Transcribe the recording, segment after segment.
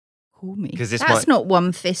call me. That's not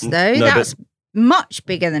one fist, though. No, that's much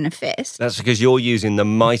bigger than a fist. That's because you're using the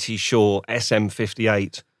Mighty Shore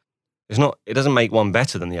SM58. It doesn't make one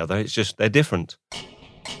better than the other. It's just they're different.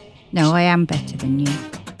 No, I am better than you.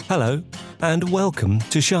 Hello, and welcome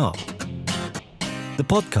to Sharp, the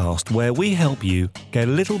podcast where we help you get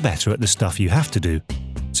a little better at the stuff you have to do,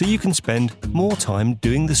 so you can spend more time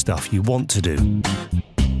doing the stuff you want to do.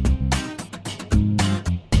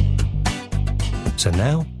 So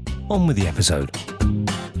now, on with the episode.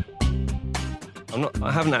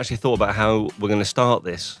 I haven't actually thought about how we're going to start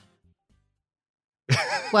this.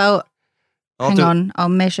 Well, hang on, I'll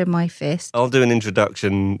measure my fist. I'll do an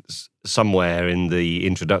introduction somewhere in the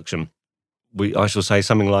introduction. I shall say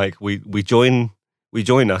something like, we join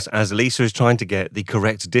us as Lisa is trying to get the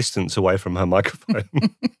correct distance away from her microphone,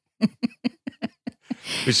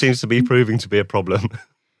 which seems to be proving to be a problem.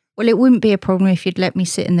 Well, it wouldn't be a problem if you'd let me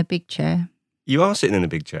sit in the big chair. You are sitting in the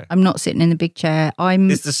big chair. I'm not sitting in the big chair.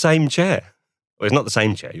 It's the same chair. Well, it's not the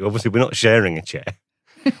same chair. We're not sharing a chair.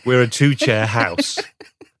 We're a two-chair house.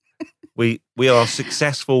 We are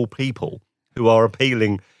successful people who are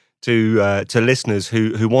appealing to listeners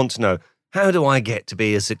who want to know, how do I get to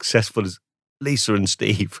be as successful as Lisa and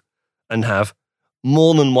Steve and have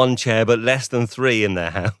more than one chair but less than three in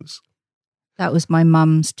their house? That was my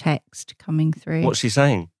mum's text coming through. What's she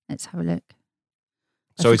saying? Let's have a look.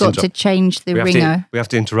 I Sorry forgot to change the ringer. We have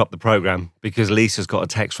to interrupt the programme because Lisa's got a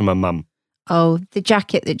text from her mum. Oh, the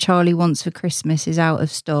jacket that Charlie wants for Christmas is out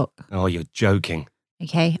of stock. Oh, you're joking.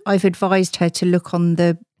 Okay, I've advised her to look on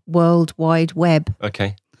the World Wide Web.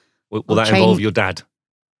 Okay. Will that involve your dad?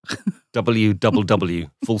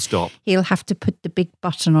 www, full stop. He'll have to put the big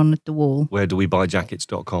button on at the wall.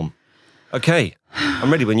 Wheredowebuyjackets.com. Okay,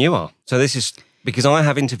 I'm ready when you are. So this is because I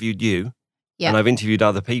have interviewed you and I've interviewed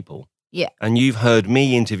other people. Yeah. And you've heard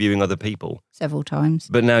me interviewing other people. Several times.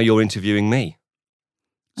 But now you're interviewing me.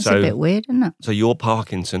 That's a bit weird, isn't it? So you're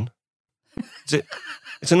Parkinson.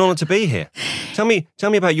 It's an honour to be here. Tell me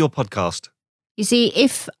about your podcast. You see,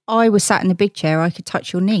 if I was sat in the big chair, I could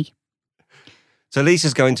touch your knee. So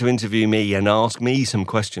Lisa's going to interview me and ask me some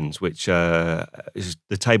questions, which the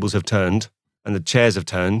tables have turned and the chairs have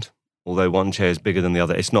turned, although one chair is bigger than the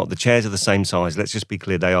other. It's not. The chairs are the same size. Let's just be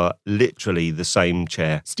clear. They are literally the same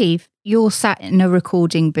chair. Steve, you're sat in a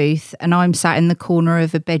recording booth and I'm sat in the corner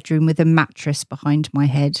of a bedroom with a mattress behind my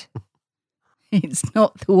head. It's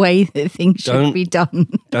not the way that things should be done.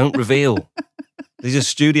 Don't reveal. These are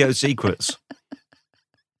studio secrets.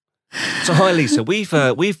 So hi, Lisa.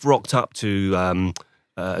 We've rocked up to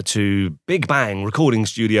Big Bang Recording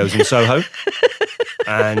Studios in Soho,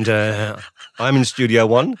 and I'm in Studio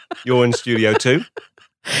 1. You're in Studio 2.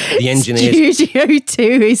 The engineers. Studio 2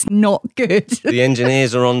 is not good. The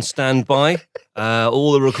engineers are on standby.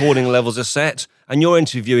 All the recording levels are set, and you're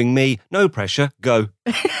interviewing me. No pressure. Go.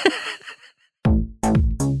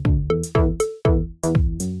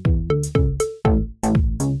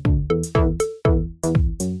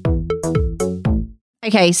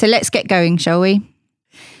 Okay, so let's get going, shall we?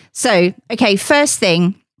 So, okay, first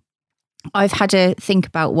thing, I've had to think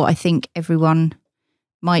about what I think everyone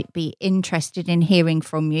might be interested in hearing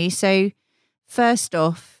from you. So, first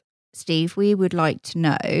off, Steve, we would like to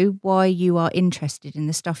know why you are interested in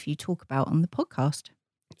the stuff you talk about on the podcast.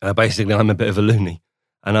 Basically, I'm a bit of a loony,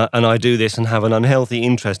 and I do this and have an unhealthy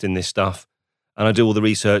interest in this stuff, and I do all the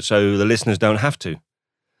research so the listeners don't have to. Do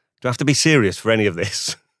I have to be serious for any of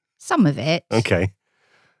this? Some of it. Okay.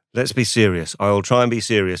 Let's be serious. I'll try and be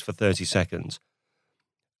serious for 30 seconds.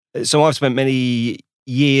 So I've spent many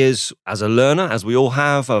years as a learner, as we all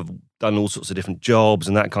have. I've done all sorts of different jobs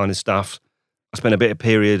and that kind of stuff. I spent a bit of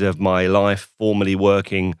period of my life formally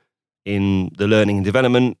working in the learning and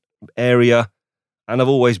development area, and I've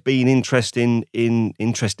always been interesting.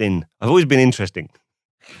 I've always been interesting.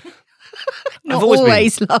 Not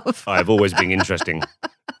always, love. I've always been interesting.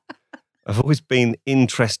 I've always been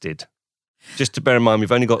interested. Just to bear in mind,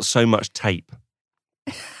 we've only got so much tape.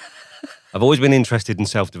 I've always been interested in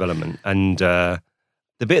self-development. And the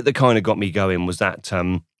bit that kind of got me going was that, it's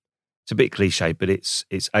a bit cliche, but it's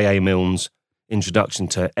A.A. Milne's introduction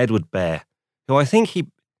to Edward Bear, who I think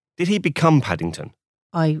did he become Paddington?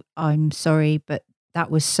 I'm sorry, but that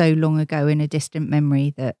was so long ago in a distant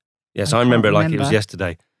memory that... Yes, I remember it like it was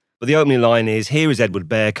yesterday. But the opening line is, here is Edward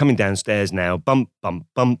Bear coming downstairs now, bump, bump,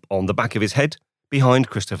 bump on the back of his head, behind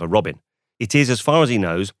Christopher Robin. It is, as far as he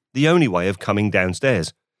knows, the only way of coming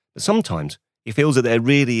downstairs. But sometimes he feels that there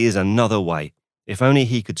really is another way, if only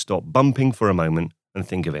he could stop bumping for a moment and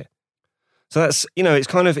think of it. So that's, it's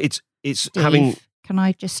kind of, it's Steve, having... Can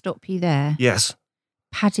I just stop you there? Yes.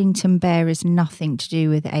 Paddington Bear has nothing to do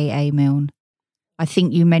with A.A. Milne. I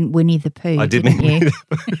think you meant Winnie the Pooh. I did didn't mean you? Winnie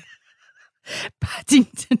the Pooh.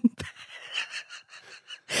 Paddington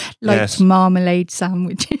liked Yes. marmalade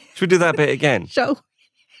sandwiches. Should we do that bit again? Shall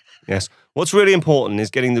Yes. What's really important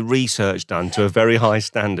is getting the research done to a very high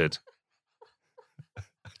standard.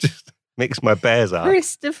 Just mix my bears up.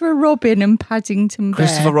 Christopher Robin and Paddington Bear.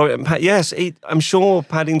 Christopher Robin. Yes, I'm sure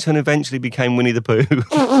Paddington eventually became Winnie the Pooh.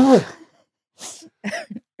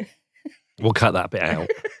 We'll cut that bit out.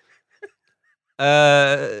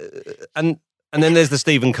 And then there's the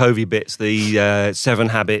Stephen Covey bits, the 7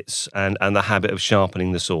 habits and the habit of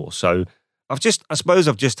sharpening the saw. So I suppose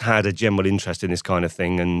I've just had a general interest in this kind of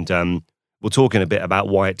thing, and we'll talk in a bit about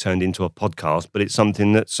why it turned into a podcast. But it's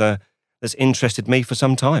something that's interested me for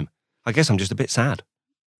some time. I guess I'm just a bit sad.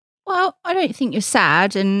 Well, I don't think you're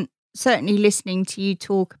sad, and certainly listening to you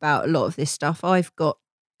talk about a lot of this stuff, I've got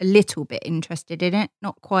a little bit interested in it,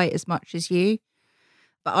 not quite as much as you,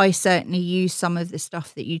 but I certainly use some of the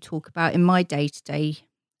stuff that you talk about in my day-to-day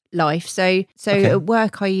life. So Okay. At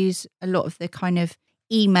work, I use a lot of the kind of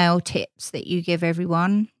email tips that you give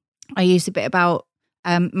everyone. I use a bit about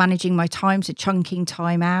managing my time, so chunking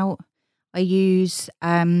time out. I use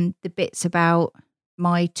the bits about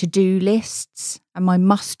my to-do lists and my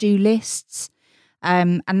must-do lists.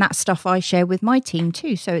 And that stuff I share with my team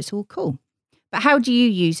too, so it's all cool. But how do you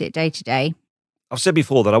use it day to day? I've said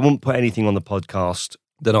before that I wouldn't put anything on the podcast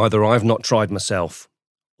that either I've not tried myself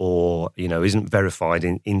or, isn't verified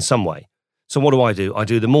in some way. So what do? I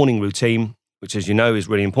do the morning routine, which, as you know, is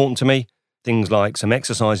really important to me. Things like some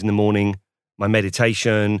exercise in the morning, my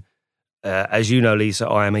meditation. As you know, Lisa,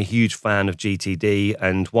 I am a huge fan of GTD.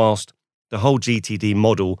 And whilst the whole GTD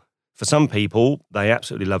model, for some people, they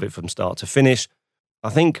absolutely love it from start to finish. I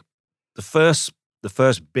think the first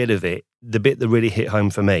bit of it, the bit that really hit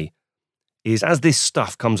home for me, is as this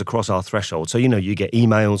stuff comes across our threshold. So, you get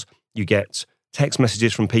emails, you get text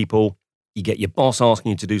messages from people, you get your boss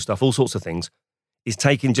asking you to do stuff, all sorts of things, is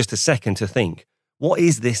taking just a second to think, what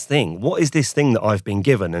is this thing? What is this thing that I've been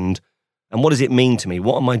given? And what does it mean to me?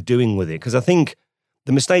 What am I doing with it? Because I think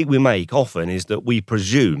the mistake we make often is that we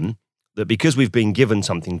presume that because we've been given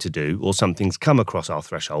something to do or something's come across our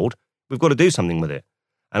threshold, we've got to do something with it.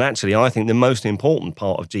 And actually, I think the most important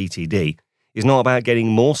part of GTD is not about getting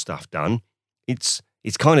more stuff done. It's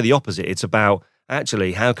kind of the opposite. It's about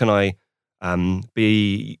actually how can I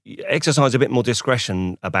exercise a bit more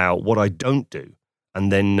discretion about what I don't do,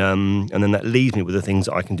 and then that leaves me with the things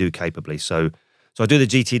that I can do capably. So I do the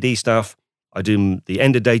GTD stuff. I do the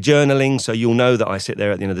end of day journaling. So you'll know that I sit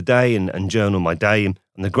there at the end of the day and journal my day, and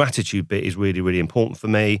the gratitude bit is really, really important for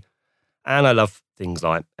me. And I love things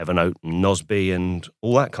like Evernote and Nosby and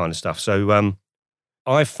all that kind of stuff. So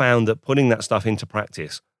I've found that putting that stuff into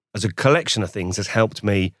practice as a collection of things has helped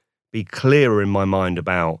me be clearer in my mind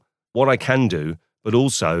about what I can do, but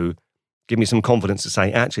also give me some confidence to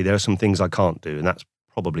say, actually, there are some things I can't do. And that's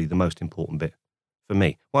probably the most important bit for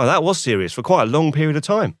me. Wow, that was serious for quite a long period of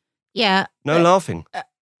time. Yeah. No laughing.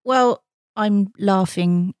 Well, I'm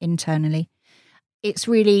laughing internally. It's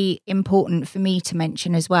really important for me to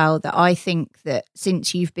mention as well that I think that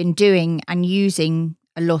since you've been doing and using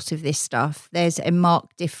a lot of this stuff, there's a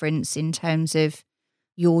marked difference in terms of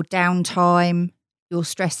your downtime, your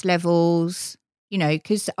stress levels,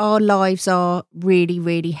 because our lives are really,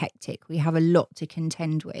 really hectic. We have a lot to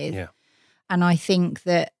contend with. Yeah. And I think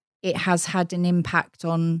that it has had an impact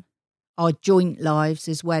on our joint lives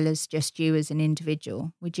as well as just you as an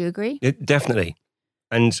individual. Would you agree? Definitely.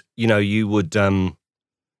 And, you would,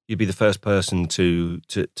 you'd be the first person to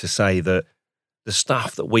say that the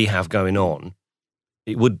stuff that we have going on,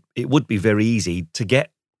 it would be very easy to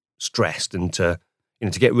get stressed and to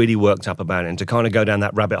get really worked up about it and to kind of go down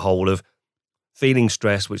that rabbit hole of feeling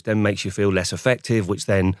stressed, which then makes you feel less effective, which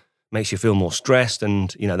then makes you feel more stressed,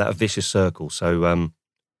 and, that vicious circle. So,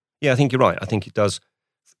 I think you're right. I think it does.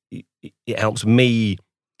 It helps me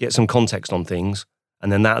get some context on things,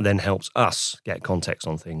 and then that then helps us get context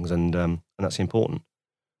on things, and that's important.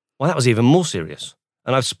 Well, that was even more serious.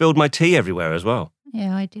 And I've spilled my tea everywhere as well.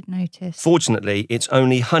 Yeah, I did notice. Fortunately, it's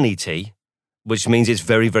only honey tea, which means it's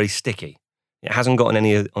very, very sticky. It hasn't gotten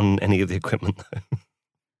on any of the equipment, though.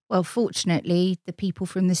 Well, fortunately, the people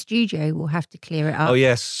from the studio will have to clear it up. Oh,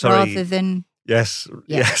 yes, sorry. Rather than... Yes.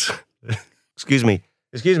 Excuse me.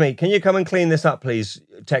 Can you come and clean this up, please,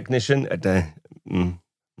 technician?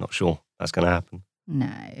 Not sure that's going to happen.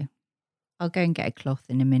 No. I'll go and get a cloth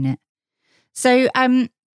in a minute. So,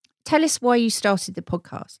 tell us why you started the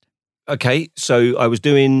podcast. Okay, so I was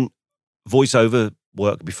doing voiceover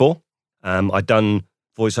work before. I'd done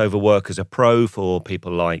voiceover work as a pro for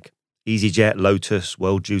people like EasyJet, Lotus,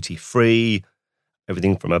 World Duty Free,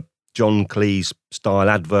 everything from a John Cleese style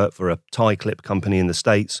advert for a tie clip company in the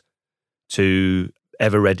States to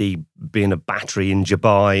Everready being a battery in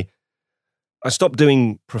Dubai. I stopped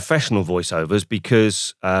doing professional voiceovers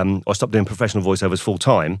because I stopped doing professional voiceovers full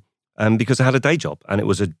time because I had a day job, and it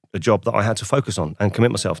was a job that I had to focus on and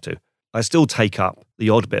commit myself to. I still take up the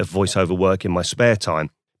odd bit of voiceover work in my spare time,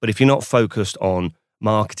 but if you're not focused on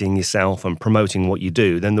marketing yourself and promoting what you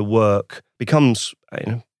do, then the work becomes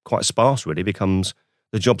quite sparse, really.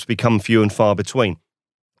 The jobs become few and far between.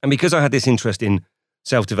 And because I had this interest in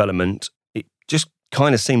self-development, it just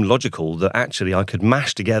kind of seemed logical that actually I could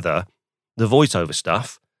mash together the voiceover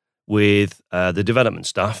stuff with the development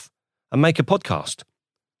stuff and make a podcast.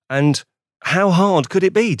 And how hard could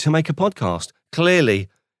it be to make a podcast? Clearly,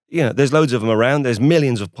 there's loads of them around. There's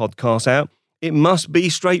millions of podcasts out. It must be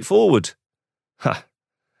straightforward. Ha!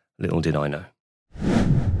 Little did I know.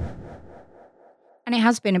 And it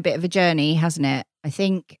has been a bit of a journey, hasn't it? I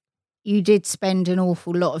think you did spend an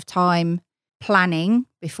awful lot of time planning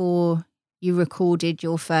before you recorded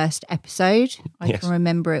your first episode. I can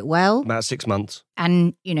remember it well. About 6 months.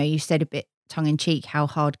 And, you said a bit tongue-in-cheek, how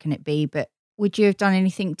hard can it be? But would you have done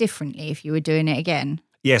anything differently if you were doing it again?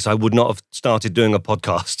 Yes, I would not have started doing a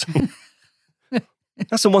podcast.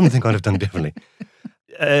 That's the one thing I'd have done differently.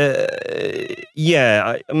 There's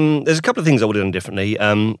a couple of things I would have done differently.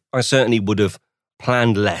 I certainly would have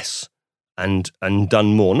planned less and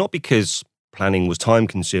done more. Not because planning was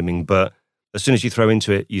time-consuming, but as soon as you throw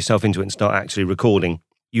yourself into it and start actually recording,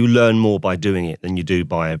 you learn more by doing it than you do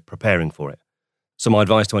by preparing for it. So my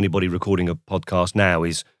advice to anybody recording a podcast now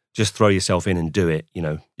is just throw yourself in and do it.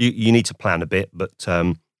 You need to plan a bit, but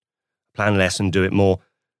plan less and do it more.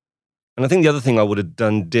 And I think the other thing I would have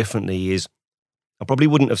done differently is I probably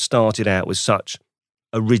wouldn't have started out with such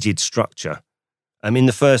a rigid structure. In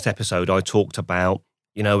the first episode, I talked about,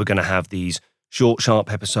 we're going to have these short,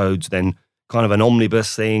 sharp episodes, then kind of an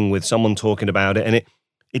omnibus thing with someone talking about it. And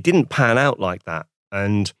it didn't pan out like that.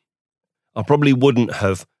 And I probably wouldn't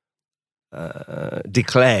have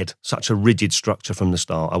declared such a rigid structure from the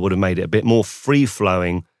start. I would have made it a bit more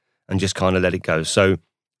free-flowing and just kind of let it go. So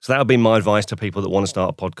that would be my advice to people that want to start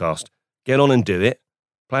a podcast. Get on and do it.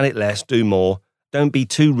 Plan it less, do more. Don't be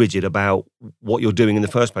too rigid about what you're doing in the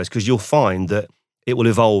first place, because you'll find that it will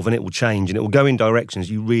evolve and it will change and it will go in directions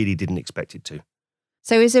you really didn't expect it to.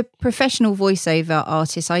 So as a professional voiceover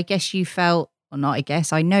artist, I guess you felt, or not I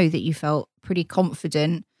guess, I know that you felt pretty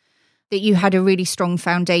confident that you had a really strong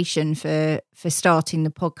foundation for starting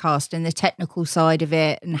the podcast and the technical side of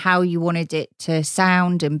it and how you wanted it to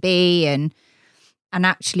sound and be. And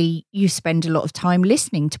actually you spend a lot of time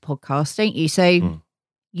listening to podcasts, don't you? So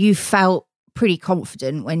you felt pretty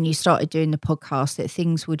confident when you started doing the podcast that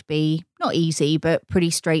things would be not easy, but pretty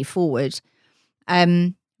straightforward.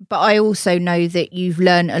 But I also know that you've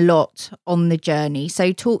learned a lot on the journey.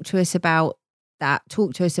 So talk to us about that.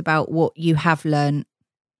 Talk to us about what you have learned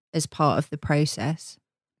as part of the process.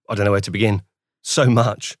 I don't know where to begin. So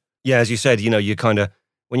much. Yeah, as you said, you kind of,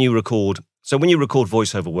 when you record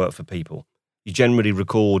voiceover work for people, you generally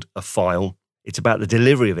record a file. It's about the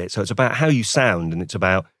delivery of it. So it's about how you sound and it's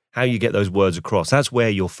about how you get those words across. That's where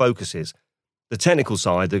your focus is. The technical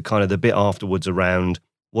side, the kind of the bit afterwards around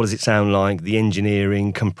what does it sound like, the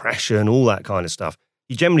engineering, compression, all that kind of stuff,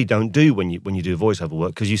 you generally don't do when you do voiceover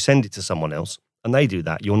work because you send it to someone else and they do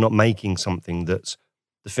that. You're not making something that's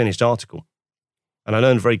the finished article. And I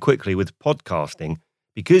learned very quickly with podcasting,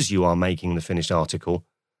 because you are making the finished article,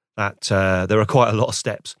 that there are quite a lot of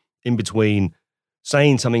steps in between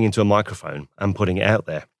saying something into a microphone and putting it out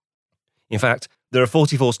there. In fact, there are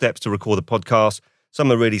 44 steps to record a podcast.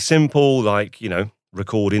 Some are really simple, like,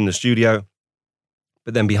 record in the studio.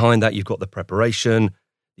 But then behind that, you've got the preparation,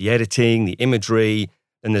 the editing, the imagery,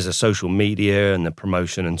 then there's a social media and the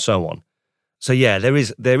promotion and so on. So yeah, there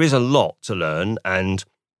is a lot to learn, and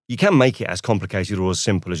you can make it as complicated or as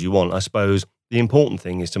simple as you want. I suppose the important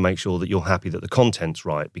thing is to make sure that you're happy that the content's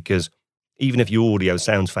right, because even if your audio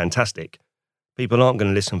sounds fantastic, people aren't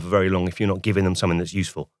going to listen for very long if you're not giving them something that's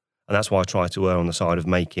useful. And that's why I try to err on the side of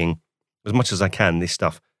making, as much as I can, this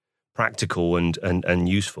stuff practical and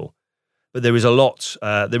useful. But there is a lot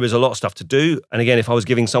of stuff to do. And again, if I was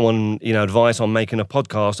giving someone, advice on making a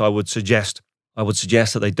podcast, I would suggest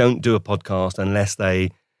that they don't do a podcast unless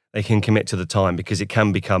they can commit to the time, because it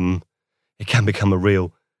can become a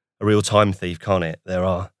real time thief, can't it? There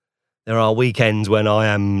are weekends when I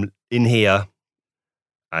am in here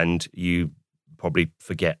and you probably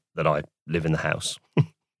forget that I live in the house.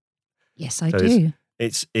 Yes, I do.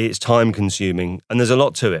 It's time consuming and there's a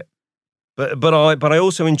lot to it. But I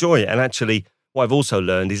also enjoy it. And actually what I've also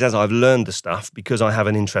learned is, as I've learned the stuff, because I have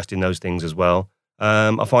an interest in those things as well,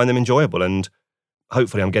 I find them enjoyable, and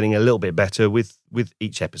hopefully I'm getting a little bit better with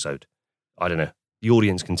each episode. I don't know. The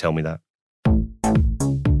audience can tell me that.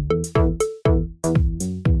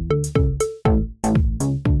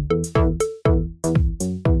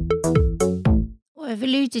 I've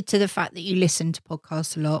alluded to the fact that you listen to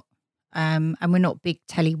podcasts a lot, and we're not big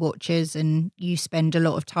telly watchers, and you spend a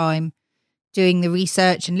lot of time doing the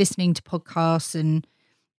research and listening to podcasts, and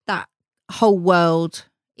that whole world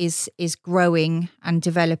is growing and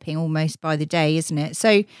developing almost by the day, isn't it?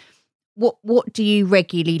 So what do you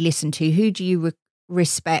regularly listen to? Who do you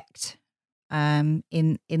respect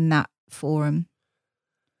in that forum?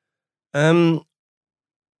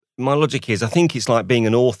 My logic is, I think it's like being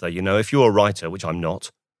an author. If you're a writer, which I'm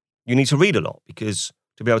not, you need to read a lot, because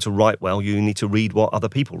to be able to write well, you need to read what other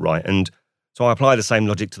people write. And so I apply the same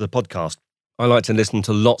logic to the podcast. I like to listen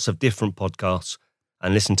to lots of different podcasts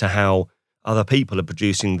and listen to how other people are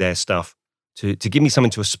producing their stuff to give me something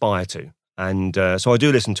to aspire to. And so I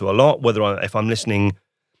do listen to a lot,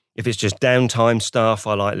 if it's just downtime stuff.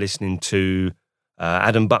 I like listening to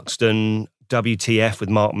Adam Buxton, WTF with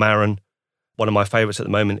Mark Maron. One of my favourites at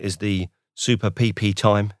the moment is the Super PP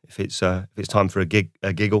Time, if it's time for a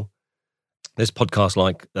giggle. There's podcasts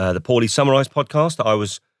like the Poorly Summarised podcast that I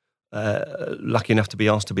was lucky enough to be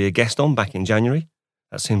asked to be a guest on back in January.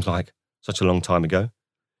 That seems like such a long time ago.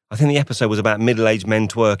 I think the episode was about middle-aged men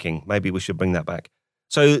twerking. Maybe we should bring that back.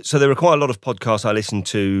 So there are quite a lot of podcasts I listen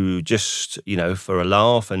to just, for a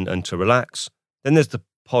laugh and to relax. Then there's the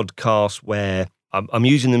podcast where I'm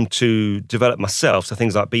using them to develop myself. So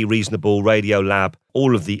things like Be Reasonable, Radio Lab,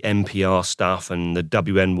 all of the NPR stuff and the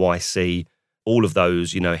WNYC, all of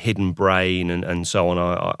those, Hidden Brain and so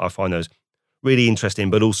on. I find those really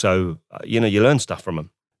interesting, but also, you learn stuff from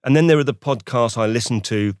them. And then there are the podcasts I listen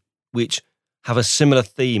to which have a similar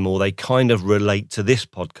theme, or they kind of relate to this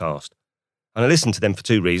podcast. And I listen to them for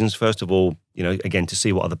two reasons. First of all, again, to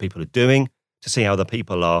see what other people are doing, to see how other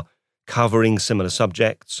people are covering similar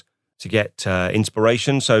subjects, to get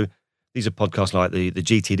inspiration. So these are podcasts like the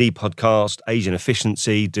GTD podcast, Asian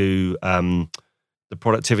Efficiency, do the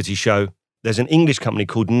Productivity Show. There's an English company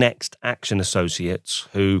called Next Action Associates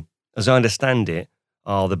who, as I understand it,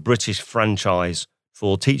 are the British franchise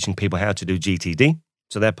for teaching people how to do GTD.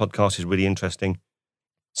 So their podcast is really interesting.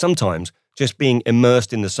 Sometimes just being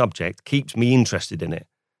immersed in the subject keeps me interested in it.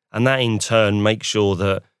 And that in turn makes sure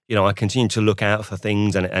that, I continue to look out for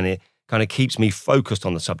things and it kind of keeps me focused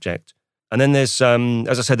on the subject. And then there's,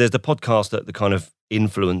 as I said, there's the podcast that kind of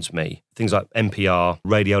influence me. Things like NPR,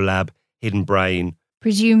 Radio Lab, Hidden Brain.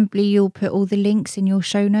 Presumably you'll put all the links in your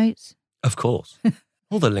show notes? Of course.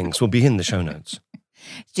 All the links will be in the show notes.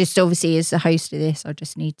 Just obviously as the host of this, I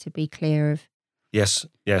just need to be clear of... Yes.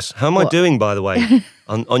 How am I doing, by the way,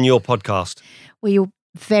 on your podcast? Well, you're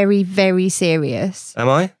very, very serious. Am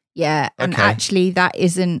I? Yeah, and actually that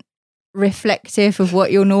isn't reflective of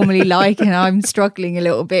what you're normally like, and I'm struggling a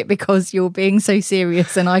little bit because you're being so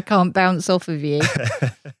serious and I can't bounce off of you.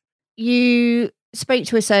 You spoke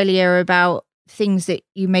to us earlier about things that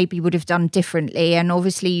you maybe would have done differently, and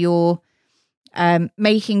obviously you're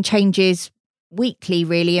making changes weekly,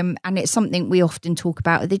 really, and it's something we often talk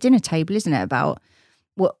about at the dinner table, isn't it? About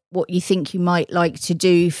what you think you might like to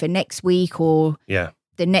do for next week, or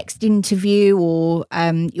the next interview, or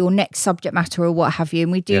your next subject matter, or what have you.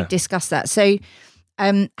 And we do discuss that. So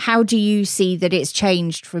how do you see that it's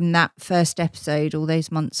changed from that first episode all those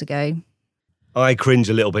months ago? I cringe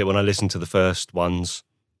a little bit when I listen to the first ones.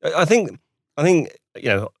 I think from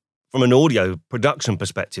an audio production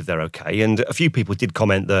perspective, they're okay. And a few people did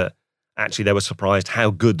comment that actually they were surprised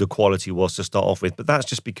how good the quality was to start off with. But that's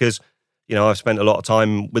just because, I've spent a lot of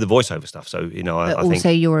time with the voiceover stuff. So, I think... Also,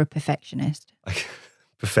 you're a perfectionist.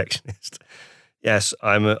 Perfectionist. Yes,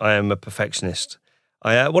 I am a perfectionist.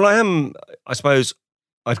 I am, I suppose,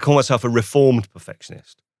 I'd call myself a reformed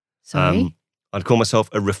perfectionist. Sorry? I'd call myself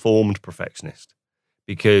a reformed perfectionist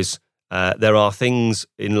because there are things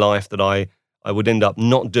in life that I would end up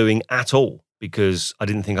not doing at all because I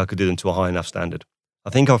didn't think I could do them to a high enough standard. I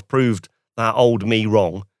think I've proved that old me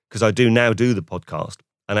wrong because I do now do the podcast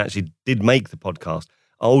and actually did make the podcast.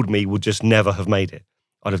 Old me would just never have made it.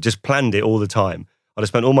 I'd have just planned it all the time. I'd have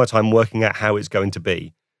spent all my time working out how it's going to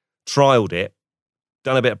be, trialed it,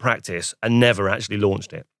 done a bit of practice, and never actually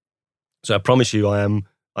launched it. So I promise you I am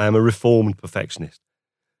a reformed perfectionist.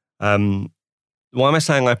 Why am I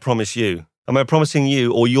saying I promise you? Am I promising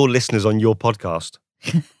you or your listeners on your podcast?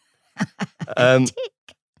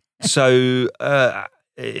 So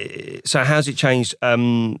how's it changed?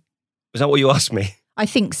 Was that what you asked me? I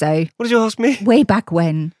think so. What did you ask me? Way back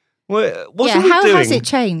when. How has it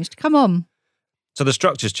changed? Come on. So the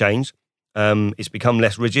structure's changed. It's become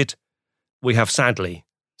less rigid. We have sadly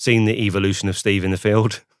seen the evolution of Steve in the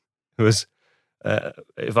field, who has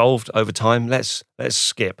evolved over time. Let's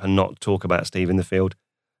skip and not talk about Steve in the field.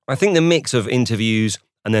 I think the mix of interviews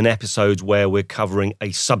and then episodes where we're covering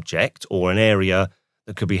a subject or an area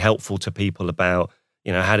that could be helpful to people about,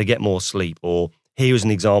 how to get more sleep, or here's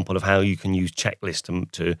an example of how you can use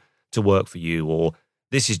checklists to work for you, or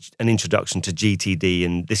this is an introduction to GTD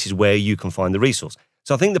and this is where you can find the resource.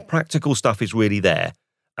 So I think the practical stuff is really there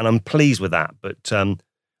and I'm pleased with that. But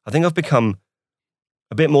I think I've become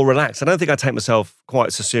a bit more relaxed. I don't think I take myself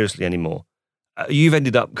quite so seriously anymore. You've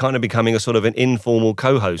ended up kind of becoming a sort of an informal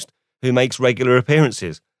co-host who makes regular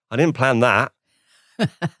appearances. I didn't plan that.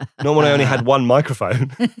 Not when I only had one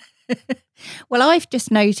microphone. Well, I've just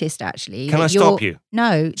noticed actually. Can I stop you?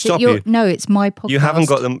 No. Stop you. No, it's my podcast. You haven't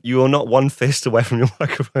got them. You are not one fist away from your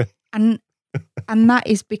microphone. And that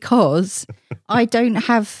is because I don't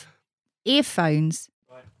have earphones.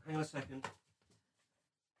 Right, hang on a second.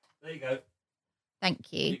 There you go.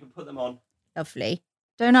 Thank you. You can put them on. Lovely.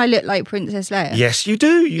 Don't I look like Princess Leia? Yes, you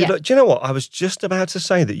do. Yeah. Do you know what? I was just about to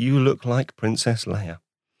say that you look like Princess Leia.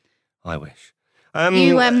 I wish.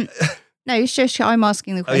 No, it's just I'm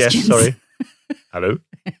asking the questions. Oh, yes, sorry. Hello.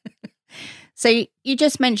 So you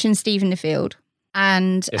just mentioned Steve in the Field.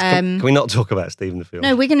 And Yes, can we not talk about Steve in the Field?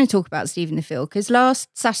 No, we're going to talk about Steve in the Field because last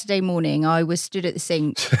Saturday morning I was stood at the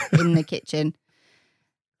sink in the kitchen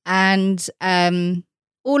and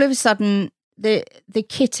all of a sudden the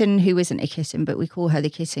kitten, who isn't a kitten, but we call her the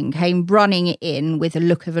kitten, came running in with a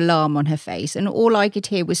look of alarm on her face, and all I could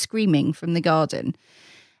hear was screaming from the garden.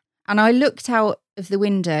 And I looked out of the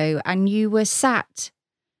window and you were sat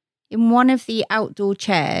in one of the outdoor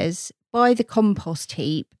chairs by the compost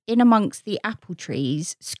heap in amongst the apple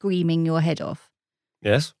trees, screaming your head off.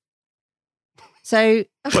 Yes. So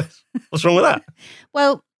what's wrong with that?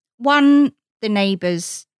 Well, one, the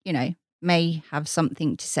neighbours, may have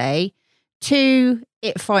something to say. Two,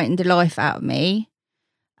 it frightened the life out of me.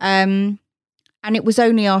 And it was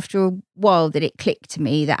only after a while that it clicked to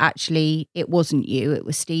me that actually it wasn't you, it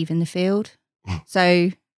was Steve in the Field. So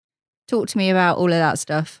talk to me about all of that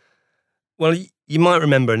stuff. Well, you might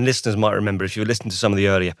remember, and listeners might remember, if you were listening to some of the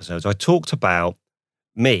early episodes, I talked about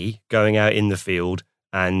me going out in the field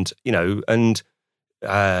and,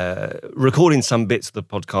 recording some bits of the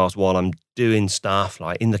podcast while I'm doing stuff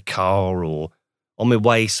like in the car or on my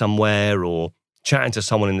way somewhere or chatting to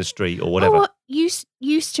someone in the street or whatever. Oh, you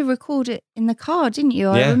used to record it in the car, didn't you?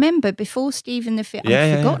 Yeah. I remember before Steve in the Field.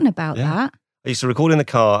 I'd forgotten about that. I used to record in the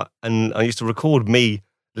car and I used to record me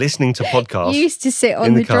listening to podcasts. You used to sit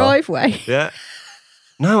on the driveway. Yeah.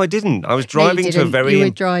 No, I didn't. I was driving to a very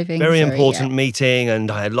important meeting and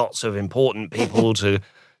I had lots of important people to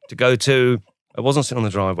go to. I wasn't sitting on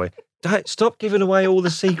the driveway. Stop giving away all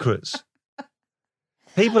the secrets.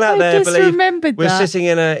 People out there believe we're sitting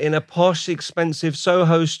in a posh, expensive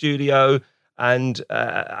Soho studio and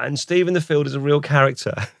Steve in the Field is a real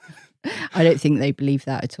character. I don't think they believe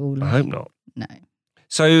that at all. I hope not. No.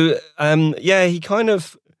 So, he kind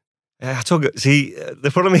of... the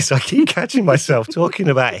problem is I keep catching myself talking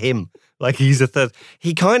about him like he's a third.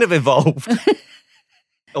 He kind of evolved.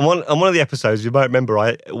 on one of the episodes, you might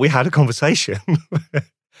remember, we had a conversation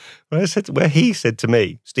where he said to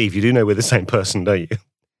me, Steve, you do know we're the same person, don't you?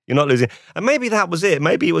 You're not losing. And maybe that was it.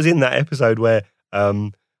 Maybe it was in that episode where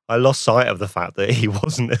I lost sight of the fact that he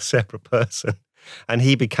wasn't a separate person and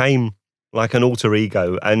he became like an alter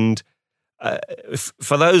ego. And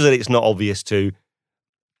for those that it's not obvious to,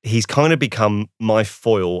 he's kind of become my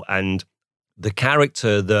foil and the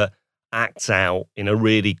character that acts out in a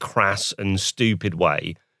really crass and stupid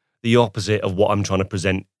way, the opposite of what I'm trying to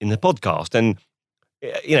present in the podcast. And,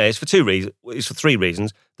 it's for two reasons. It's for three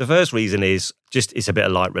reasons. The first reason is just it's a bit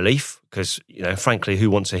of light relief because, frankly, who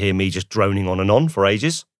wants to hear me just droning on and on for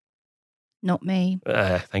ages? Not me.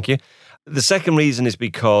 Thank you. The second reason is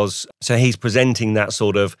because, so he's presenting that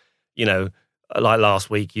sort of, like last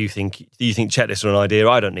week, you think checklists are an idea.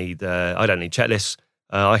 I don't need checklists.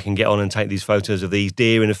 I can get on and take these photos of these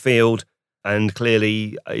deer in a field, and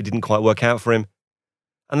clearly it didn't quite work out for him.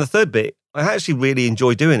 And the third bit, I actually really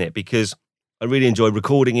enjoy doing it because I really enjoy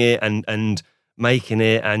recording it and making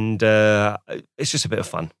it, and it's just a bit of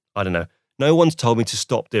fun. I don't know. No one's told me to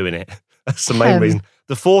stop doing it. That's the main reason.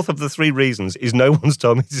 The fourth of the three reasons is no one's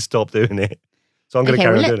told me to stop doing it. So I'm going to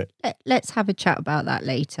carry on doing it. Let's have a chat about that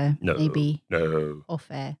later. No. Maybe No. off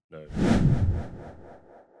air. No.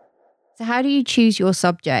 So how do you choose your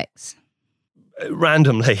subjects?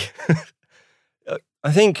 Randomly.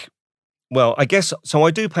 I think, well, I guess, so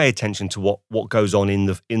I do pay attention to what goes on in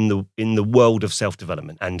the world of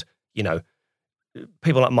self-development. And,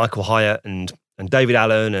 people like Michael Hyatt and David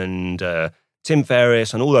Allen and Tim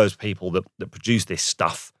Ferriss and all those people that produce this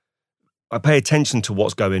stuff, I pay attention to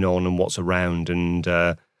what's going on and what's around, and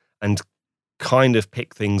kind of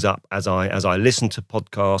pick things up as I listen to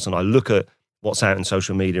podcasts and I look at what's out in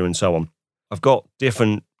social media and so on. I've got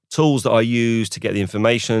different tools that I use to get the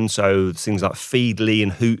information. So things like Feedly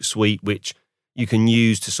and Hootsuite, which you can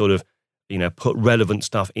use to sort of, put relevant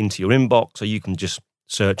stuff into your inbox. So you can just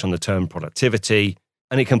search on the term productivity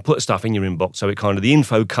and it can put stuff in your inbox. So it kind of, the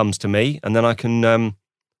info comes to me and then I can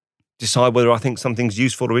decide whether I think something's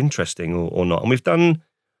useful or interesting or not. And we've done,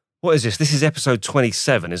 what is this? This is episode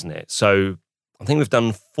 27, isn't it? So I think we've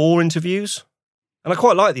done 4 interviews and I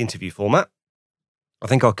quite like the interview format. I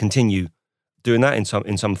think I'll continue doing that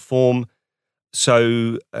in some form.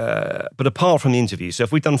 So, but apart from the interviews, so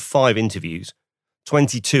if we've done 5 interviews,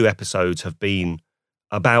 22 episodes have been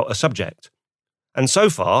about a subject. And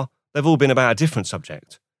so far, they've all been about a different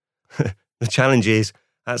subject. The challenge is,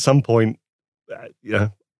 at some point, I'm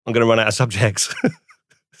going to run out of subjects.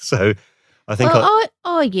 So I think... Well,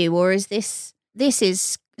 are you, or is this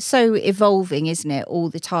is so evolving, isn't it, all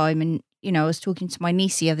the time? And, I was talking to my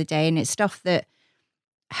niece the other day and it's stuff that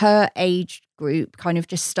her age group kind of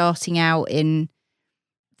just starting out in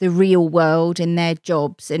the real world in their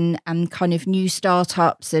jobs and kind of new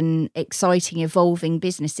startups and exciting evolving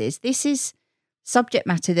businesses. This is subject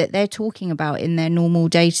matter that they're talking about in their normal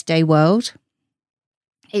day-to-day world.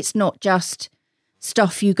 It's not just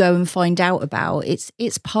stuff you go and find out about.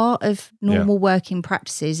 It's part of normal working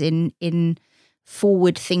practices in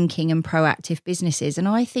forward thinking and proactive businesses. And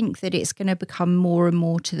I think that it's going to become more and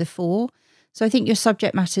more to the fore. So I think your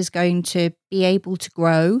subject matter is going to be able to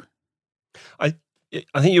grow. I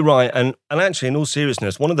think you're right. And actually, in all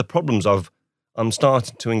seriousness, one of the problems I'm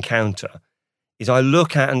starting to encounter is I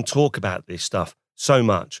look at and talk about this stuff so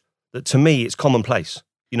much that to me it's commonplace.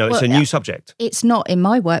 It's a new subject. It's not in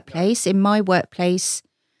my workplace. In my workplace,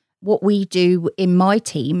 what we do in my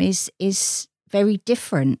team is very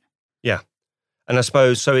different. Yeah. And I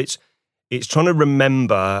suppose, so it's trying to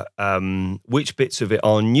remember which bits of it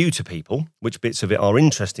are new to people, which bits of it are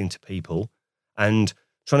interesting to people, and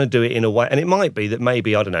trying to do it in a way. And it might be that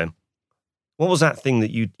maybe, I don't know, what was that thing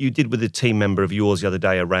that you did with a team member of yours the other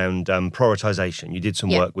day around prioritization? You did some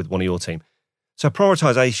work with one of your team. So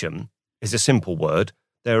prioritization is a simple word.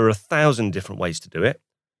 There are 1,000 different ways to do it.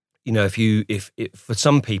 If for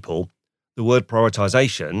some people, the word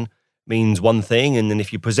prioritization means one thing, and then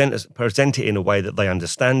if you present it in a way that they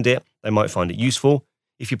understand it, they might find it useful.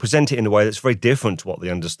 If you present it in a way that's very different to what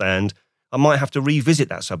they understand, I might have to revisit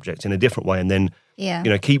that subject in a different way, and then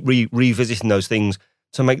keep revisiting those things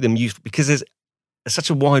to make them useful, because there's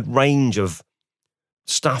such a wide range of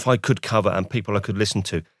stuff I could cover and people I could listen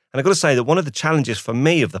to. And I've got to say that one of the challenges for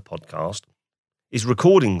me of the podcast is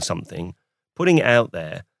recording something, putting it out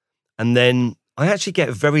there, and then I actually get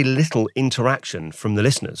very little interaction from the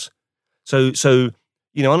listeners. So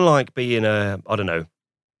unlike being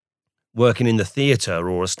working in the theatre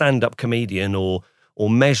or a stand-up comedian or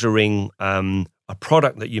measuring a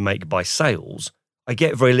product that you make by sales, I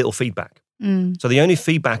get very little feedback. So the only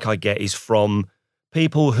feedback I get is from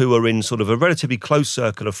people who are in sort of a relatively close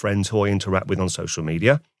circle of friends who I interact with on social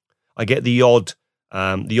media. I get the odd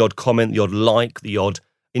comment, the odd like, the odd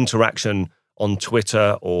interaction on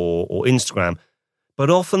Twitter or Instagram. But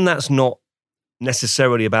often that's not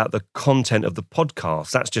necessarily about the content of the podcast.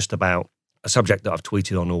 That's just about a subject that I've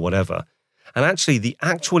tweeted on or whatever. And actually the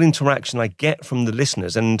actual interaction I get from the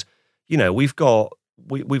listeners, and we've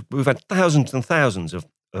had thousands and thousands of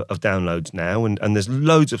downloads now, and there's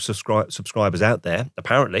loads of subscribers out there,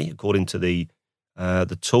 apparently, according to the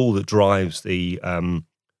tool that drives the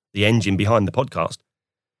engine behind the podcast.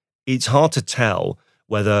 It's hard to tell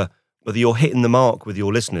whether you're hitting the mark with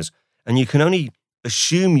your listeners, and you can only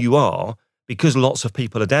assume you are because lots of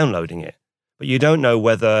people are downloading it, but you don't know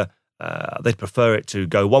whether they'd prefer it to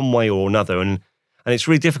go one way or another, and it's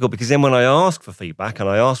really difficult, because then when I ask for feedback and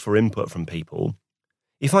I ask for input from people,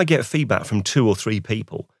 if I get feedback from 2 or 3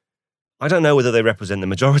 people, I don't know whether they represent the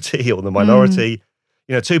majority or the minority.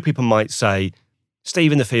 2 people might say,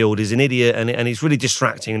 Steve in the field is an idiot and he's really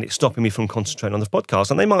distracting and it's stopping me from concentrating on the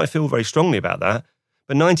podcast. And they might feel very strongly about that.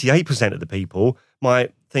 But 98% of the people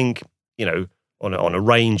might think, on a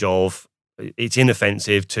range of it's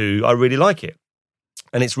inoffensive to I really like it.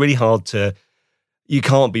 And it's really hard you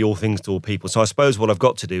can't be all things to all people. So I suppose what I've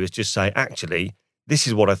got to do is just say, actually, this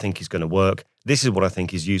is what I think is going to work. This is what I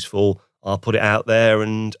think is useful. I'll put it out there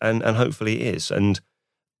and hopefully it is. And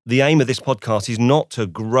the aim of this podcast is not to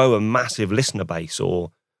grow a massive listener base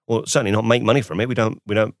or certainly not make money from it. We don't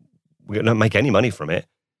make any money from it.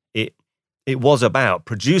 It was about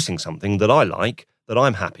producing something that I like, that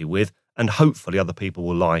I'm happy with, and hopefully other people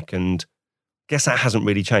will like. And I guess that hasn't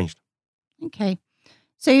really changed. Okay.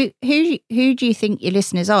 So who do you think your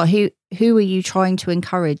listeners are? Who are you trying to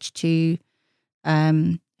encourage to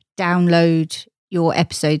download your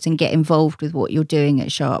episodes and get involved with what you're doing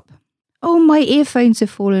at Sharp? Oh, my earphones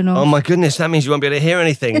have fallen off. Oh my goodness, that means you won't be able to hear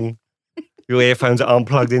anything. Your earphones aren't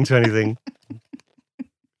plugged into anything.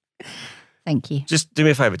 Thank you. Just do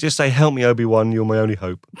me a favour. Just say, help me, Obi-Wan, you're my only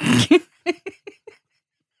hope.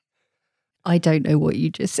 I don't know what you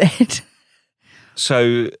just said.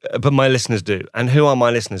 So, but my listeners do. And who are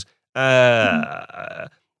my listeners?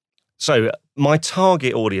 So my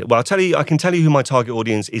target audience, well, I can tell you who my target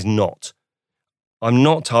audience is not. I'm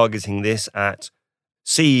not targeting this at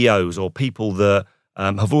CEOs or people that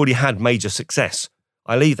have already had major success.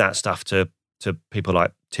 I leave that stuff to people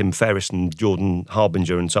like Tim Ferriss and Jordan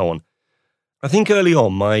Harbinger and so on. I think early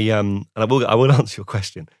on, and I will answer your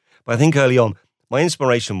question, but I think early on, my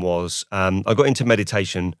inspiration was I got into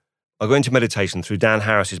meditation. I got into meditation through Dan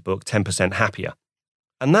Harris's book, 10% Happier.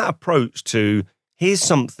 And that approach to, here's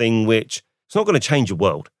something which, it's not going to change your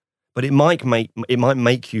world, but it might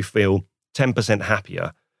make you feel 10%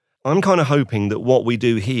 happier. I'm kind of hoping that what we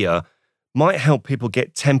do here might help people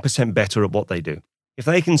get 10% better at what they do. If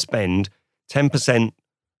they can spend 10%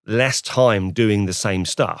 less time doing the same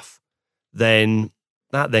stuff, then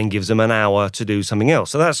that then gives them an hour to do something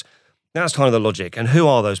else. So that's kind of the logic. And who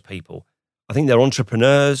are those people? I think they're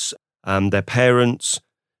entrepreneurs, they're parents,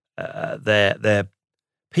 they're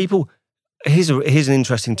people. Here's an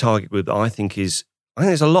interesting target group that I think there's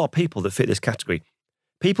a lot of people that fit this category.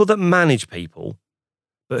 People that manage people,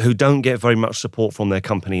 but who don't get very much support from their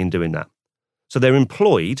company in doing that. So they're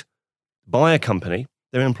employed by a company.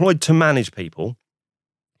 They're employed to manage people.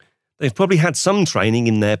 They've probably had some training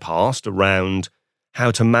in their past around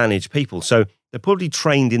how to manage people. So they're probably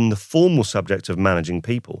trained in the formal subject of managing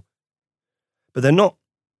people. But they're not,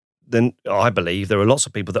 then I believe there are lots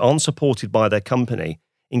of people that aren't supported by their company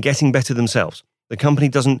in getting better themselves. The company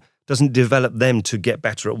doesn't develop them to get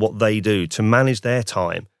better at what they do, to manage their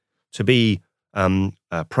time, to be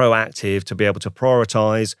proactive, to be able to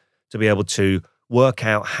prioritize, to be able to work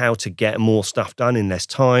out how to get more stuff done in less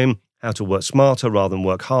time, how to work smarter rather than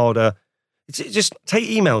work harder. It's just take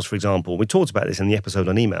emails, for example. We talked about this in the episode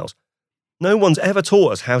on emails. No one's ever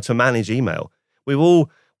taught us how to manage email. We've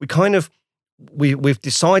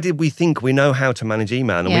decided we think we know how to manage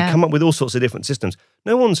email, and we come up with all sorts of different systems.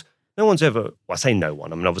 No one's ever, well, I say no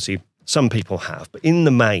one, I mean, obviously some people have, but in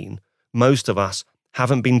the main, most of us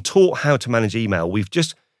haven't been taught how to manage email. We've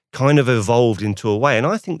just kind of evolved into a way. And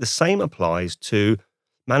I think the same applies to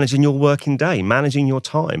managing your working day, managing your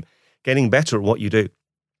time, getting better at what you do.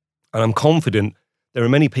 And I'm confident there are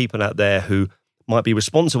many people out there who might be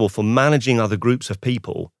responsible for managing other groups of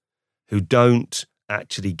people who don't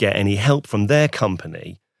actually get any help from their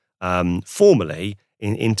company formally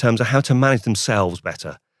in terms of how to manage themselves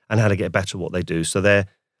better and how to get better at what they do. So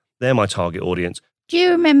they're my target audience. Do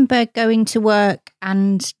you remember going to work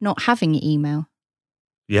and not having email?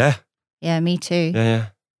 Yeah. Yeah, me too. Yeah.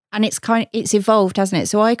 And it's evolved, hasn't it?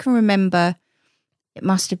 So I can remember it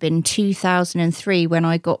must have been 2003 when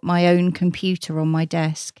I got my own computer on my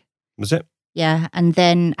desk. Was it? Yeah, and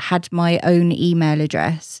then had my own email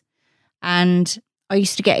address. And I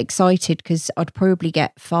used to get excited because I'd probably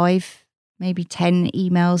get 5, maybe 10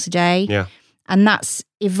 emails a day. Yeah. And that's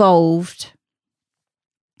evolved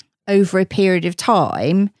over a period of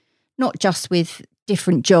time, not just with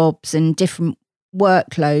different jobs and different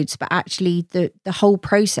workloads, but actually the whole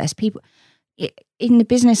process. People in the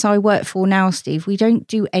business I work for now, Steve, we don't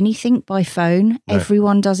do anything by phone. No.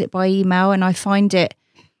 Everyone does it by email, and I find it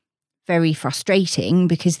very frustrating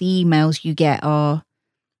because the emails you get are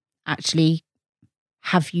actually,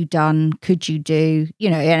 have you done, could you do,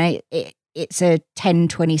 and it's a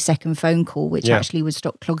 10-20 second phone call, which actually would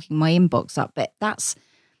stop clogging my inbox up. But that's,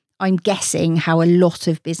 I'm guessing, how a lot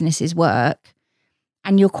of businesses work.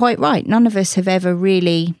 And you're quite right. None of us have ever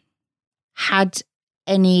really had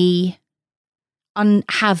any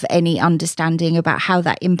understanding about how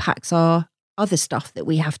that impacts our other stuff that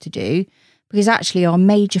we have to do, because actually our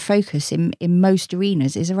major focus in most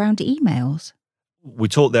arenas is around emails. We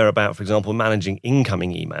talked there about, for example, managing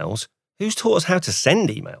incoming emails. Who's taught us how to send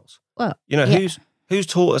emails? Well, who's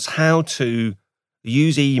taught us how to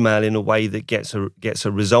use email in a way that gets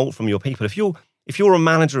a result from your people? If you're a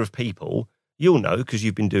manager of people, you'll know, because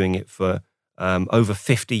you've been doing it for over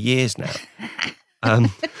 50 years now.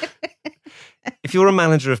 If you're a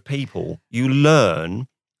manager of people, you learn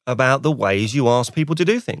about the ways you ask people to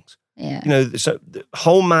do things. Yeah. So the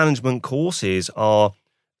whole management courses are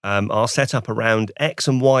are set up around X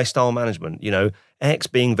and Y style management. X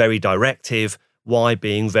being very directive, Y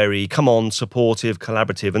being very, come on, supportive,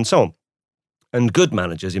 collaborative, and so on. And good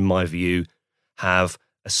managers, in my view, have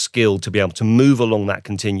a skill to be able to move along that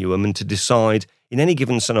continuum and to decide in any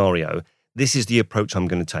given scenario, this is the approach I'm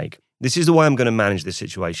going to take. This is the way I'm going to manage this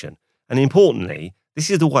situation. And importantly, this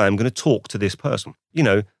is the way I'm going to talk to this person.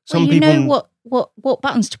 Some people know what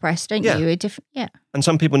buttons to press, don't Yeah. you? And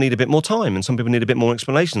some people need a bit more time, and some people need a bit more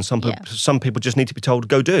explanation. Some people just need to be told,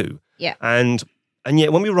 go do. Yeah. And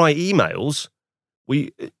yet when we write emails,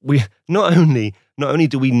 we not only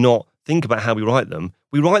do we not think about how we write them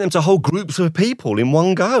to whole groups of people in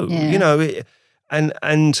one go. Yeah.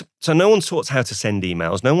 And so no one's taught us how to send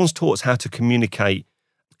emails. No one's taught us how to communicate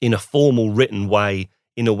in a formal written way,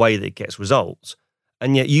 in a way that gets results.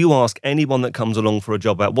 And yet you ask anyone that comes along for a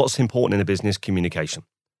job about what's important in a business, communication.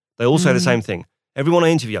 They all say the same thing. Everyone I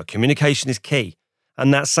interview, communication is key.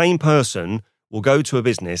 And that same person will go to a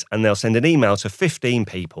business and they'll send an email to 15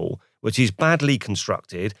 people, which is badly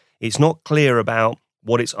constructed. It's not clear about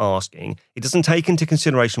what it's asking. It doesn't take into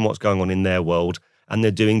consideration what's going on in their world. And they're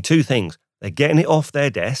doing two things. They're getting it off their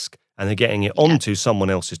desk and they're getting it onto someone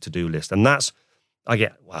else's to-do list. And I'm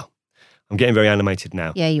getting very animated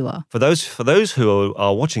now. Yeah, you are. For those who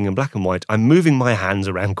are watching in black and white, I'm moving my hands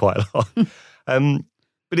around quite a lot.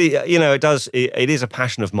 But it is a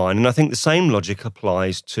passion of mine. And I think the same logic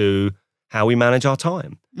applies to how we manage our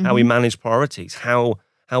time, how we manage priorities, how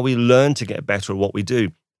we learn to get better at what we do.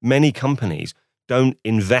 Many companies don't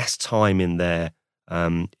invest time in their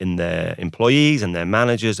employees and their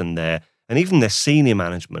managers and even their senior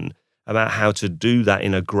management about how to do that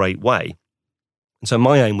in a great way. And so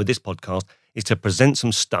my aim with this podcast is to present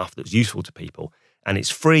some stuff that's useful to people. And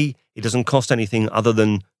it's free. It doesn't cost anything other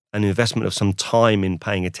than an investment of some time in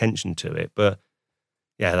paying attention to it. But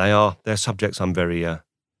yeah, they're subjects I'm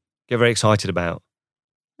get very excited about.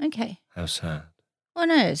 Okay. How sad. Well,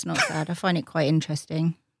 no, it's not sad. I find it quite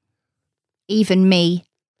interesting. Even me.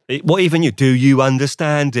 Even you? Do you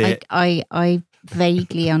understand it? I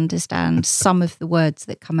vaguely understand some of the words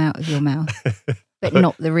that come out of your mouth, but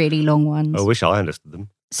not the really long ones. I wish I understood them.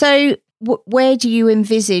 So where do you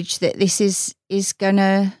envisage that this is going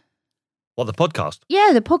to... What, the podcast?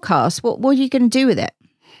 Yeah, the podcast. What are you going to do with it?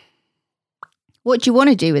 What do you want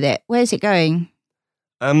to do with it? Where's it going?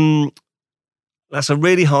 That's a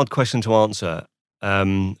really hard question to answer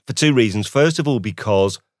for two reasons. First of all,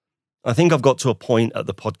 because I think I've got to a point at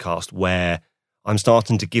the podcast where I'm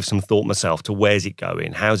starting to give some thought myself to where's it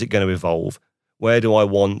going? How's it going to evolve? What do I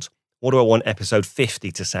want episode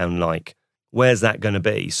 50 to sound like? Where's that going to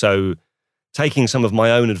be? So taking some of my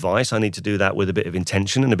own advice, I need to do that with a bit of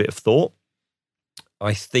intention and a bit of thought.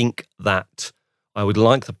 I think that I would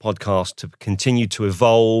like the podcast to continue to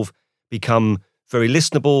evolve, become very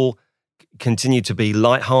listenable, continue to be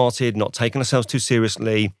lighthearted, not taking ourselves too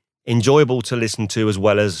seriously, enjoyable to listen to as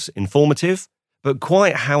well as informative. But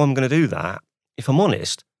quite how I'm going to do that, if I'm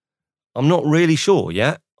honest, I'm not really sure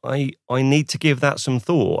yet. I need to give that some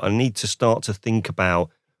thought. I need to start to think about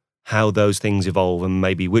how those things evolve and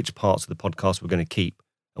maybe which parts of the podcast we're going to keep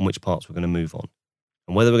and which parts we're going to move on.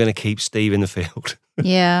 And whether we're going to keep Steve in the field.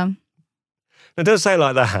 Yeah. No, don't say it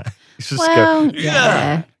like that. It's just well, go,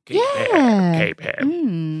 yeah. Keep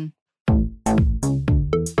him. Mm.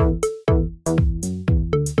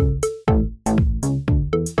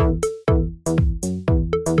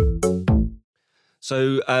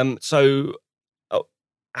 So,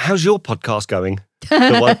 how's your podcast going?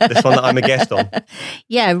 This one that I'm a guest on.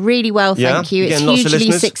 Yeah, really well, thank you. It's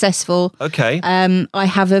hugely successful. Okay. I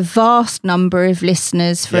have a vast number of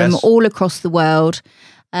listeners from all across the world.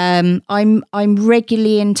 I'm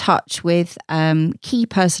regularly in touch with key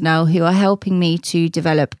personnel who are helping me to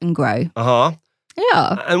develop and grow. Uh-huh.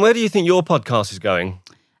 Yeah. And where do you think your podcast is going?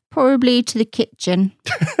 Probably to the kitchen.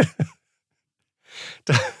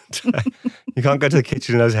 You can't go to the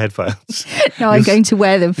kitchen in those headphones. No, I'm going to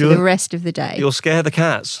wear them for the rest of the day. You'll scare the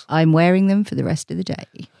cats. I'm wearing them for the rest of the day.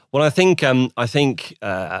 Well, I think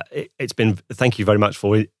it's been. Thank you very much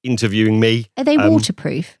for interviewing me. Are they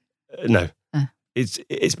waterproof? No.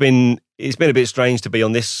 It's been a bit strange to be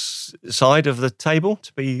on this side of the table,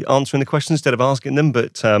 to be answering the questions instead of asking them,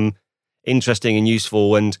 but interesting and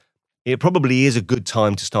useful. And it probably is a good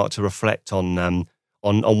time to start to reflect on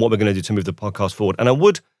what we're going to do to move the podcast forward. And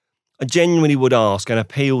I genuinely would ask and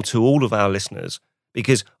appeal to all of our listeners,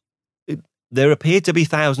 because there appear to be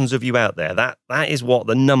thousands of you out there. That is what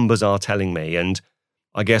the numbers are telling me. And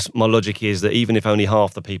I guess my logic is that even if only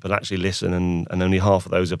half the people actually listen and only half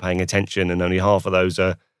of those are paying attention and only half of those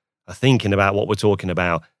are thinking about what we're talking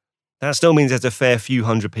about, that still means there's a fair few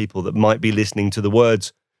hundred people that might be listening to the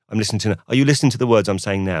words I'm listening to. Are you listening to the words I'm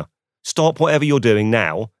saying now? Stop whatever you're doing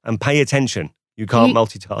now and pay attention. You can't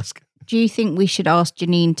multitask. Do you think we should ask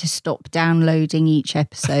Janine to stop downloading each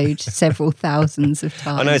episode several thousands of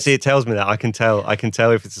times? I know. See, it tells me that. I can tell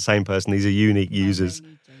if it's the same person. These are unique users.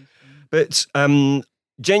 But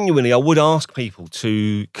genuinely, I would ask people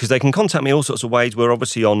to, because they can contact me all sorts of ways. We're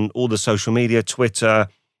obviously on all the social media, Twitter,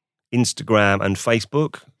 Instagram, and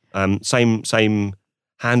Facebook. Same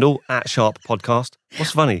handle, @Sharp Podcast.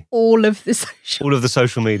 What's funny? All of the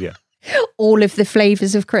social media. All of the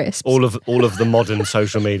flavours of crisps. All of the modern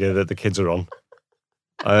social media that the kids are on.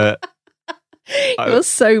 You're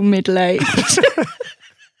so middle-aged.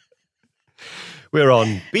 We're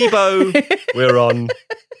on Bebo. We're on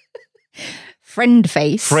Friend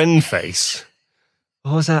Face.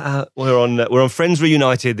 What was that? We're on Friends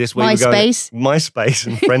Reunited this week. MySpace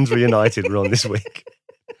and Friends Reunited. We're on this week.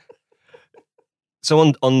 So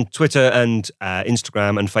on Twitter and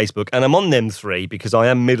Instagram and Facebook, and I'm on them three because I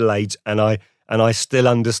am middle-aged and I still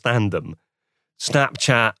understand them.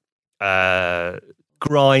 Snapchat,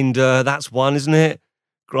 Grindr, that's one, isn't it?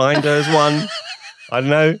 Grindr's one. I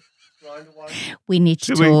don't know. Grindr one. We need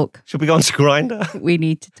to talk. Should we go on to Grindr? We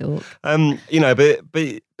need to talk.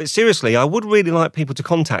 But seriously, I would really like people to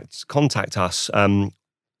contact us. You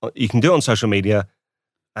can do it on social media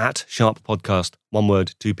 @Sharp Podcast, one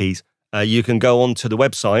word, 2 P's. You can go onto the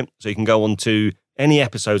website, so you can go onto any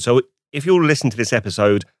episode. So if you're listening to this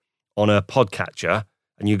episode on a podcatcher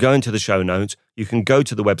and you go into the show notes, you can go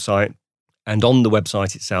to the website, and on the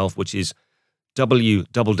website itself, which is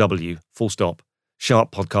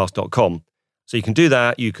www.sharppodcast.com. So you can do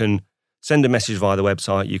that. You can send a message via the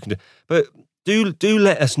website. But do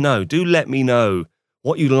let us know. Do let me know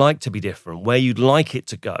what you'd like to be different, where you'd like it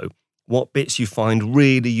to go, what bits you find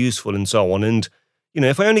really useful, and so on. And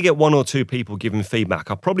if I only get 1 or 2 people giving feedback,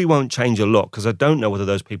 I probably won't change a lot because I don't know whether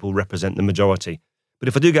those people represent the majority. But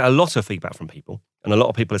if I do get a lot of feedback from people and a lot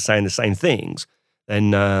of people are saying the same things,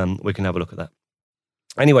 then we can have a look at that.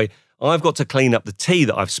 Anyway, I've got to clean up the tea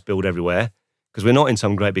that I've spilled everywhere because we're not in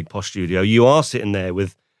some great big posh studio. You are sitting there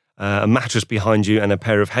with a mattress behind you and a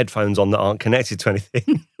pair of headphones on that aren't connected to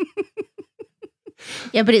anything.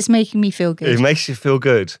 Yeah, but it's making me feel good. It makes you feel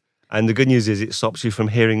good. And the good news is it stops you from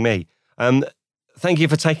hearing me. Thank you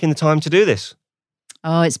for taking the time to do this.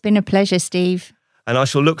 Oh, it's been a pleasure, Steve. And I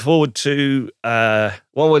shall look forward to, what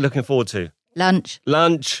are we looking forward to? Lunch.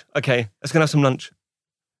 Okay, let's go and have some lunch.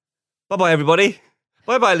 Bye-bye, everybody.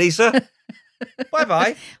 Bye-bye, Lisa.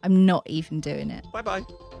 Bye-bye. I'm not even doing it. Bye-bye.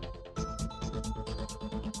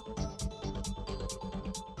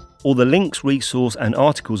 All the links, resource and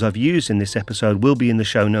articles I've used in this episode will be in the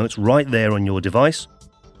show notes right there on your device.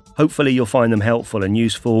 Hopefully you'll find them helpful and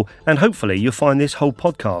useful, and hopefully you'll find this whole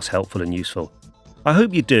podcast helpful and useful. I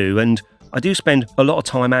hope you do, and I do spend a lot of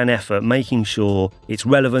time and effort making sure it's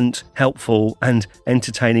relevant, helpful and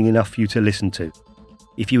entertaining enough for you to listen to.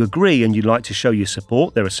 If you agree and you'd like to show your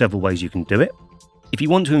support, there are several ways you can do it. If you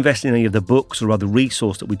want to invest in any of the books or other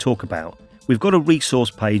resource that we talk about, we've got a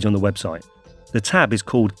resource page on the website. The tab is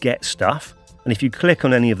called Get Stuff, and if you click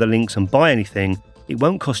on any of the links and buy anything, it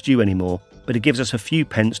won't cost you any more, but it gives us a few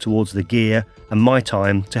pence towards the gear and my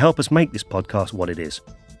time to help us make this podcast what it is.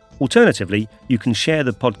 Alternatively, you can share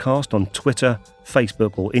the podcast on Twitter,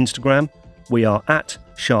 Facebook or Instagram. We are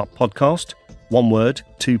 @Sharp Podcast, one word,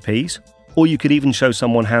 2 P's, or you could even show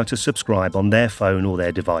someone how to subscribe on their phone or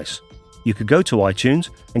their device. You could go to iTunes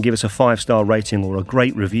and give us a 5-star rating or a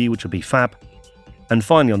great review, which would be fab. And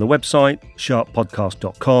finally, on the website,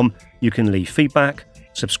 sharppodcast.com, you can leave feedback,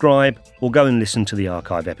 subscribe, or go and listen to the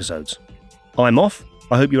archive episodes. I'm off.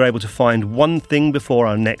 I hope you're able to find one thing before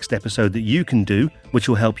our next episode that you can do, which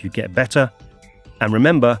will help you get better. And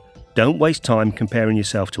remember, don't waste time comparing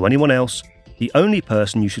yourself to anyone else. The only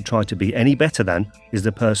person you should try to be any better than is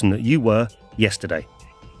the person that you were yesterday.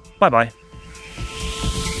 Bye-bye.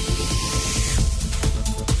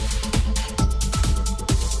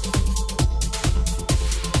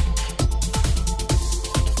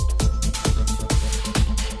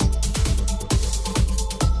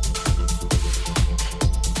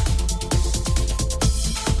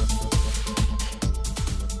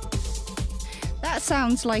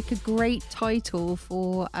 Sounds like a great title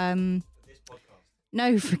for for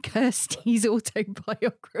Kirsty's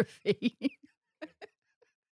autobiography.